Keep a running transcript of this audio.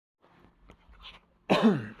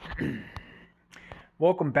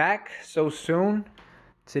Welcome back so soon.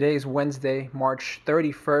 Today's Wednesday, March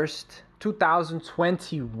 31st,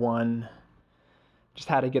 2021. Just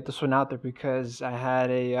had to get this one out there because I had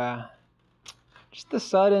just a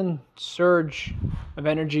sudden surge of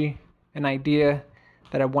energy, an idea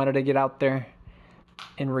that I wanted to get out there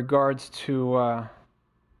in regards to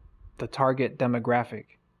the target demographic.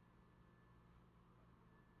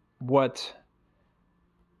 What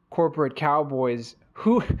corporate cowboys,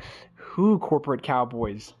 who corporate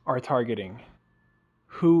cowboys are targeting,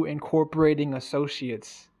 who incorporating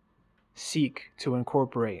associates seek to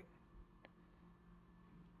incorporate.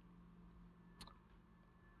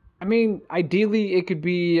 I mean, ideally it could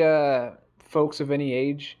be folks of any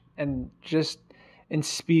age, and just in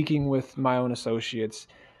speaking with my own associates,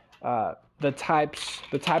 the types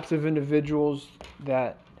of individuals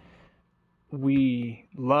that we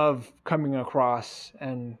love coming across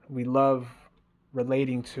and we love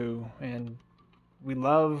relating to and we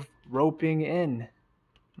love roping in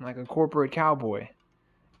like a corporate cowboy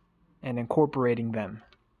and incorporating them.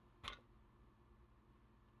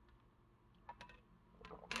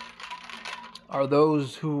 Are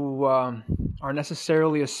those who are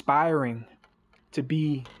necessarily aspiring to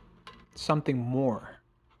be something more,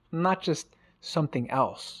 not just something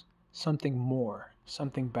else, something more,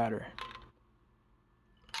 something better.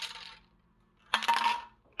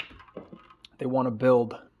 They want to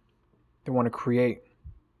build, they want to create,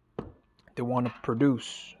 they want to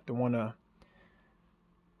produce, they want to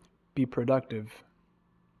be productive,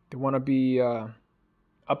 they want to be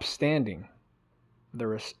upstanding,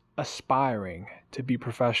 they're aspiring to be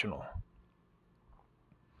professional.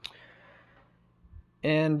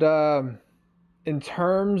 And in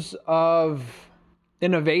terms of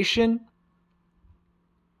innovation,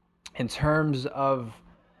 in terms of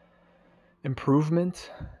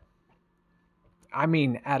improvement, I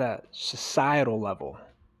mean, at a societal level,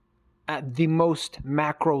 at the most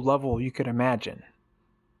macro level you could imagine,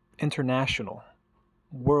 international,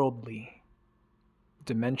 worldly,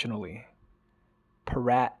 dimensionally,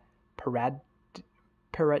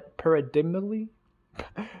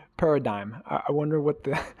 paradigm. I wonder what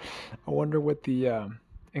the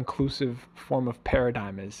inclusive form of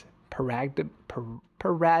paradigm is.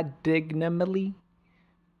 Paradigmally.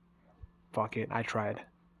 Fuck it, I tried.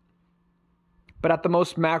 But at the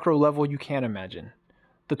most macro level you can imagine,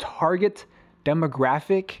 the target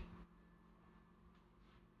demographic,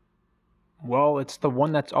 well, it's the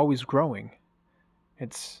one that's always growing.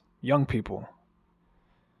 It's young people.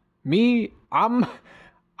 Me, I'm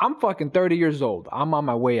fucking 30 years old. I'm on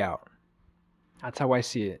my way out. That's how I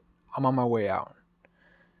see it. I'm on my way out.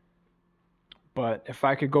 But if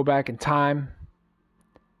I could go back in time,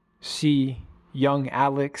 see young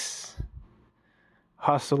Alex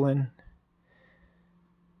hustling,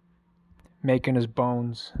 making his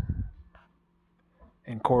bones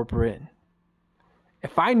in corporate.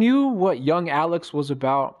 If I knew what young Alex was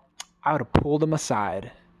about, I would have pulled him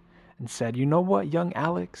aside and said, you know what, young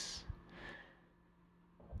Alex?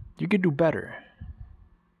 You could do better.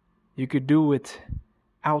 You could do it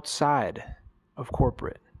outside of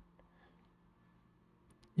corporate.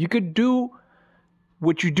 You could do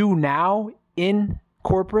what you do now in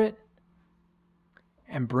corporate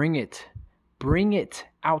and bring it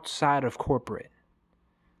outside of corporate.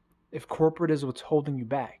 If corporate is what's holding you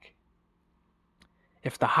back,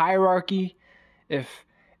 if the hierarchy, if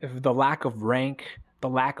the lack of rank, the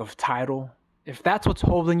lack of title, if that's what's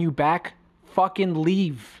holding you back, fucking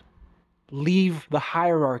leave the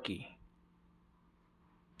hierarchy.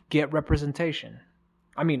 Get representation.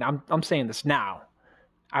 I mean, I'm saying this now.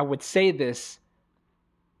 I would say this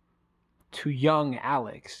to young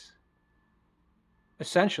Alex.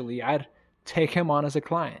 Essentially, I'd take him on as a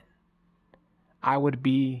client. I would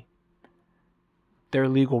be their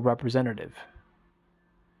legal representative,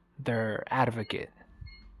 their advocate.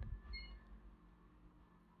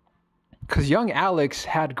 Because young Alex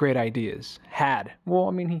had great ideas. Well,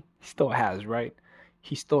 I mean, he still has, right?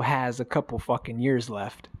 He still has a couple fucking years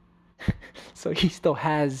left. So he still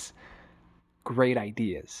has great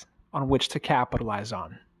ideas on which to capitalize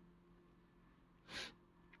on.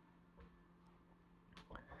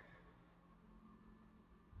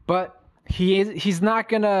 But he's not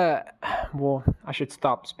gonna, well, I should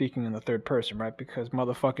stop speaking in the third person, right? Because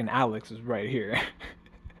motherfucking Alex is right here.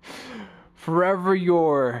 Forever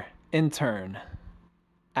your intern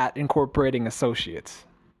at Incorporating Associates.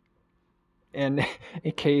 And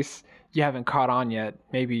in case you haven't caught on yet,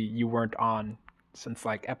 maybe you weren't on since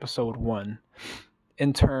like episode 1.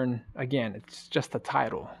 Intern, again, it's just a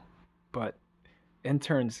title, but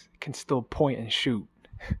interns can still point and shoot.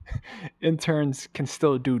 Interns can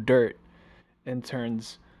still do dirt.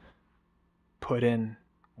 Interns put in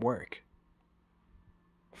work.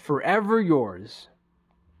 Forever yours,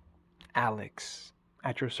 Alex,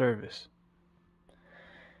 at your service.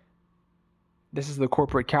 This is the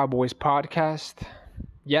Corporate Cowboys podcast.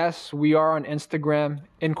 Yes, we are on Instagram,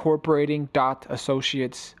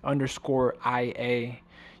 incorporating.associates_IA.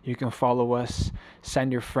 You can follow us,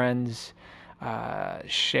 send your friends,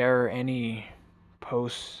 share any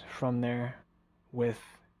posts from there with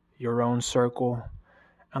your own circle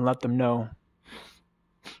and let them know.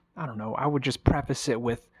 I don't know. I would just preface it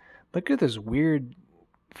with, look at this weird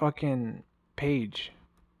fucking page.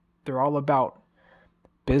 They're all about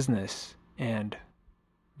business and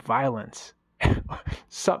violence. I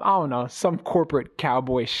don't know, some corporate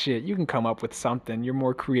cowboy shit. You can come up with something. You're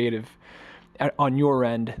more creative on your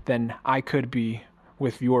end than I could be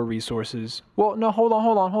with your resources. Well, no, hold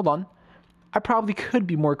on. I probably could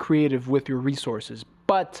be more creative with your resources,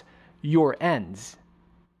 but your ends.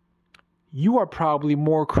 You are probably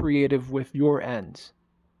more creative with your ends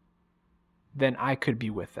than I could be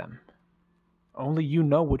with them. Only you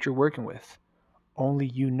know what you're working with. Only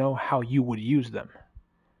you know how you would use them.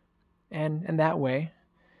 And in that way,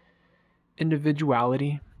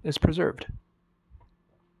 individuality is preserved.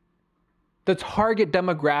 The target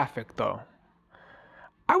demographic, though,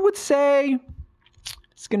 I would say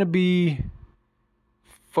it's going to be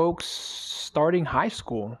folks starting high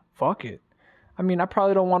school. Fuck it. I mean, I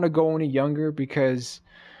probably don't want to go any younger because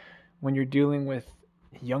when you're dealing with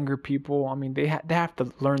younger people, I mean, they have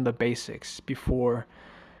to learn the basics before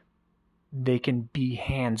they can be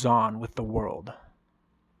hands-on with the world.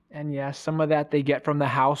 And yes, some of that they get from the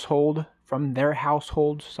household, from their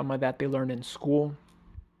households. Some of that they learn in school.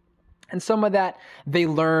 And some of that they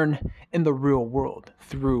learn in the real world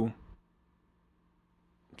through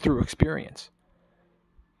experience.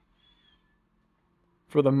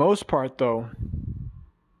 For the most part, though,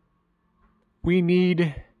 we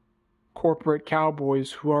need corporate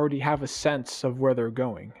cowboys who already have a sense of where they're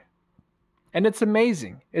going. And it's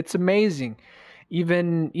amazing. It's amazing.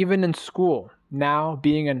 Even in school, now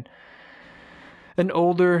being an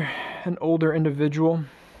older individual,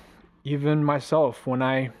 even myself, when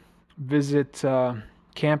I visit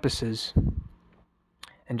campuses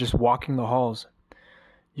and just walking the halls,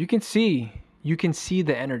 you can see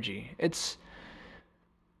the energy. It's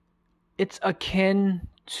akin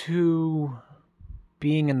to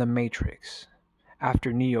being in the Matrix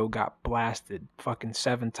after Neo got blasted fucking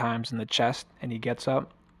 7 times in the chest, and he gets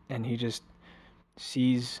up and he just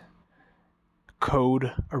sees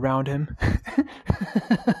code around him.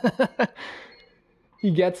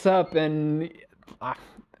 He gets up and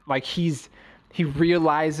he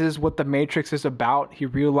realizes what the Matrix is about. He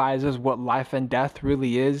realizes what life and death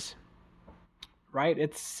really is. Right?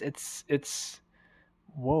 It's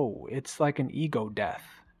whoa, it's like an ego death,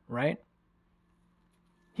 right?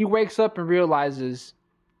 He wakes up and realizes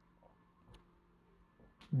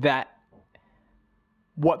that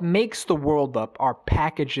what makes the world up are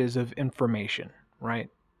packages of information, right?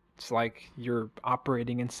 It's like you're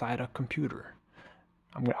operating inside a computer.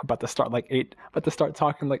 I'm about to start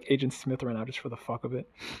talking like Agent Smith right now, just for the fuck of it.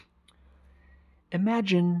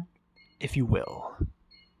 Imagine, if you will,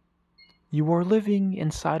 you are living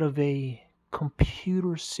inside of a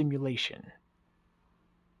computer simulation,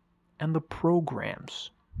 and the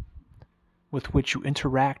programs with which you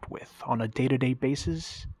interact with on a day-to-day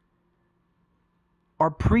basis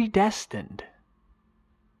are predestined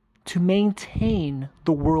to maintain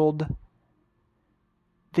the world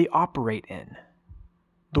they operate in,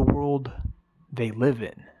 the world they live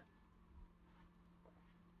in.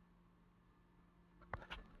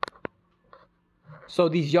 So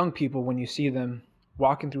these young people, when you see them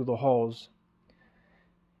walking through the halls,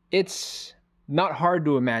 it's not hard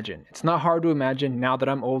to imagine. It's not hard to imagine now that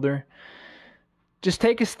I'm older. Just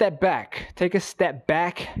take a step back. Take a step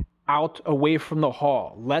back out away from the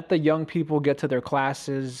hall. Let the young people get to their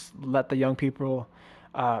classes. Let the young people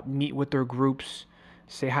meet with their groups,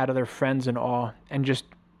 say hi to their friends and all, and just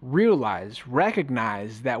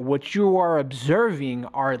recognize that what you are observing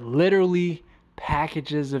are literally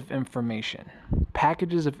packages of information.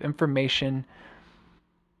 Packages of information,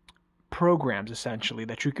 programs essentially,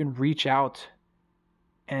 that you can reach out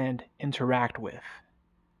and interact with.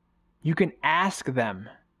 You can ask them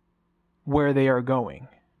where they are going.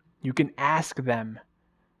 You can ask them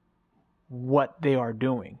what they are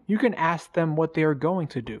doing. You can ask them what they are going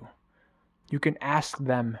to do. You can ask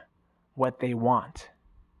them what they want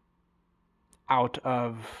out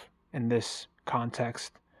of, in this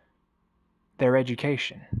context, their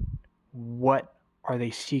education. What are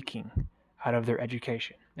they seeking out of their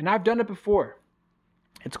education? And I've done it before.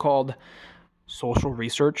 It's called social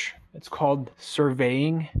research. It's called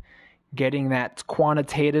surveying, getting that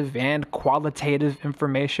quantitative and qualitative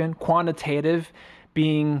information. Quantitative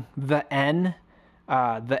being the N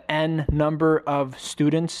number of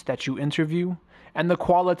students that you interview, and the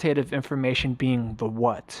qualitative information being the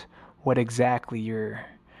what exactly you're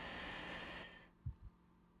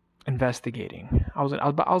investigating. I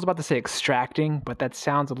was about to say extracting, but that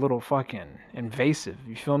sounds a little fucking invasive.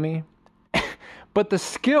 You feel me? But the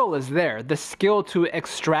skill is there. The skill to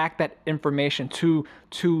extract that information,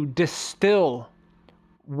 to distill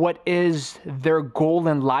what is their goal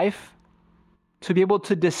in life, to be able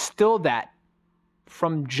to distill that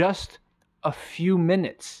from just a few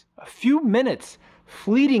minutes,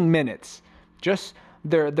 fleeting minutes, just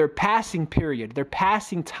their passing period, their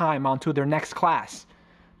passing time onto their next class.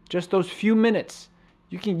 Just those few minutes,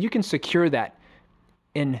 you can secure that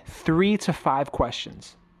in 3 to 5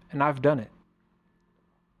 questions. And I've done it.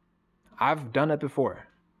 I've done it before.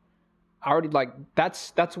 I already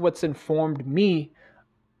that's what's informed me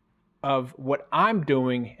of what I'm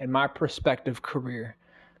doing in my prospective career.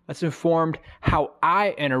 That's informed how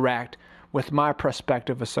I interact with my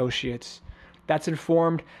prospective associates. That's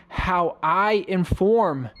informed how I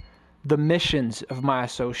inform the missions of my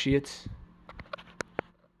associates.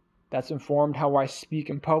 That's informed how I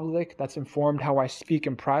speak in public. That's informed how I speak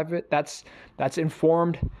in private. That's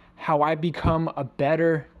informed how I become a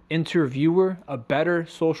better interviewer, a better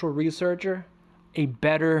social researcher, a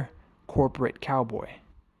better corporate cowboy.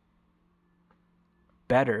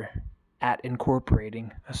 Better at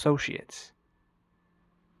incorporating associates.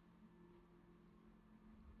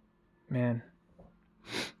 Man.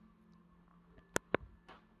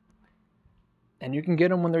 And you can get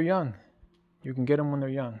them when they're young. You can get them when they're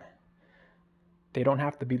young. They don't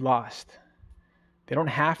have to be lost. They don't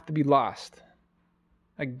have to be lost.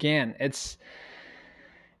 Again, it's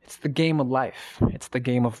the game of life. It's the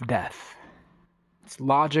game of death. It's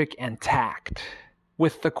logic and tact.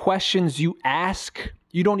 With the questions you ask,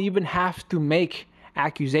 you don't even have to make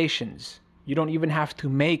accusations. You don't even have to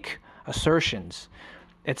make assertions.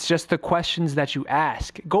 It's just the questions that you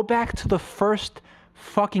ask. Go back to the first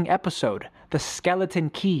fucking episode, the skeleton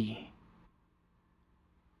key.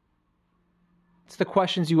 It's the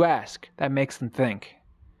questions you ask that makes them think.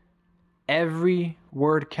 Every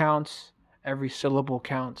word counts. Every syllable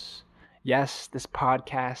counts. Yes, this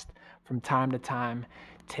podcast from time to time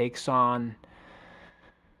takes on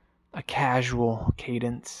a casual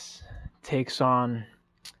cadence, takes on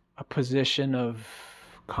a position of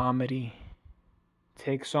comedy,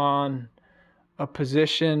 takes on a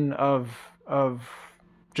position of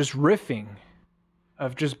just riffing,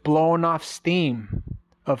 of just blowing off steam,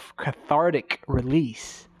 of cathartic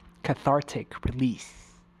release.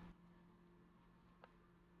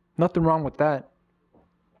 Nothing wrong with that.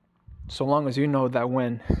 So long as you know that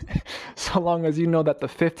the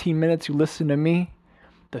 15 minutes you listen to me,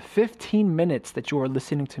 the 15 minutes that you are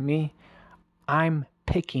listening to me, I'm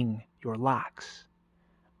picking your locks.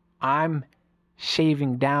 I'm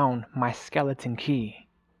shaving down my skeleton key.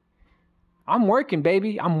 I'm working,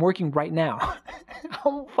 baby. I'm working right now.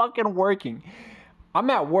 I'm fucking working. I'm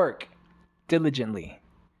at work diligently.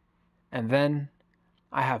 And then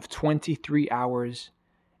I have 23 hours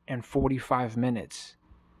and 45 minutes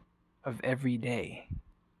of every day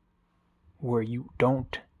where you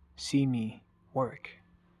don't see me work.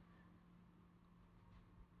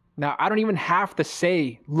 Now, I don't even have to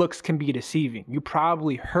say looks can be deceiving. You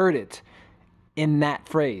probably heard it in that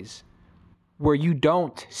phrase, where you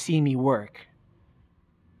don't see me work.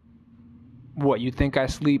 What, you think I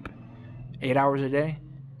sleep 8 hours a day?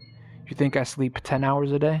 You think I sleep 10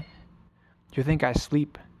 hours a day? You think I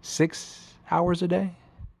sleep 6 hours a day?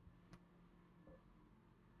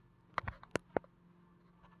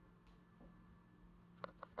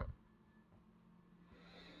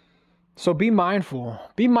 So be mindful.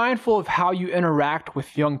 Be mindful of how you interact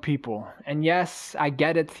with young people. And yes, I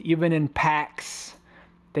get it, even in packs,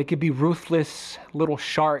 they could be ruthless little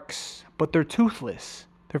sharks, but they're toothless.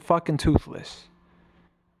 They're fucking toothless.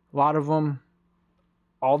 A lot of them,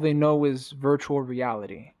 all they know is virtual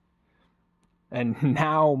reality. And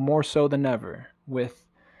now more so than ever, with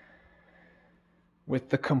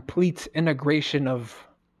the complete integration of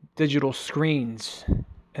digital screens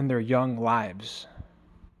in their young lives.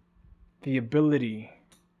 The ability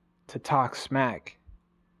to talk smack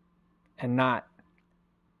and not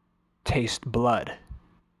taste blood.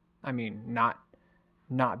 I mean, not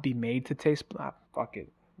be made to taste blood. Fuck it.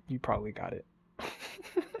 You probably got it.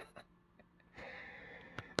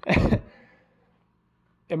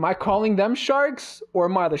 am I calling them sharks or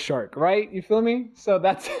am I the shark, right? You feel me? So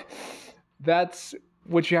that's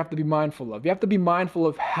what you have to be mindful of. You have to be mindful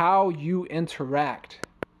of how you interact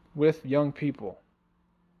with young people.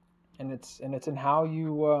 And it's in how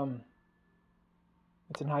you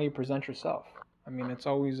present yourself. I mean, it's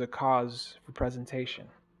always a cause for presentation.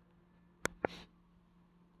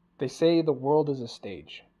 They say the world is a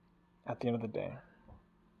stage at the end of the day.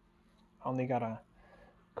 I only got a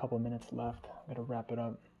couple of minutes left. I'm gonna wrap it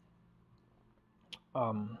up.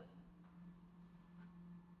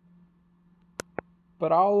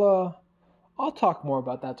 But I'll talk more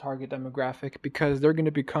about that target demographic because they're going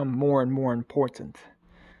to become more and more important.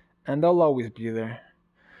 And they'll always be there.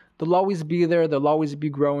 They'll always be there. They'll always be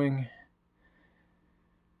growing.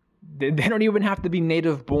 They don't even have to be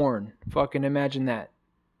native born. Fucking imagine that.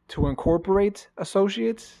 To incorporate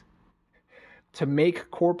associates, to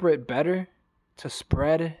make corporate better, to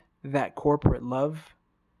spread that corporate love,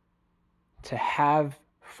 to have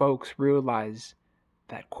folks realize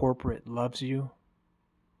that corporate loves you.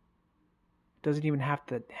 It doesn't even have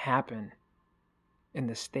to happen in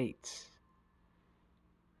the States.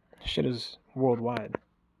 Shit is worldwide.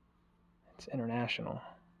 It's international.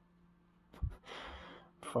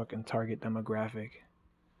 Fucking target demographic.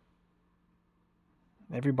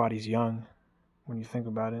 Everybody's young when you think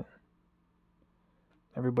about it.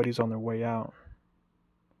 Everybody's on their way out.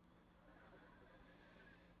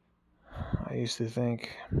 I used to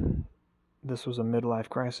think this was a midlife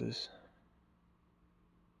crisis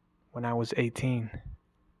when I was 18.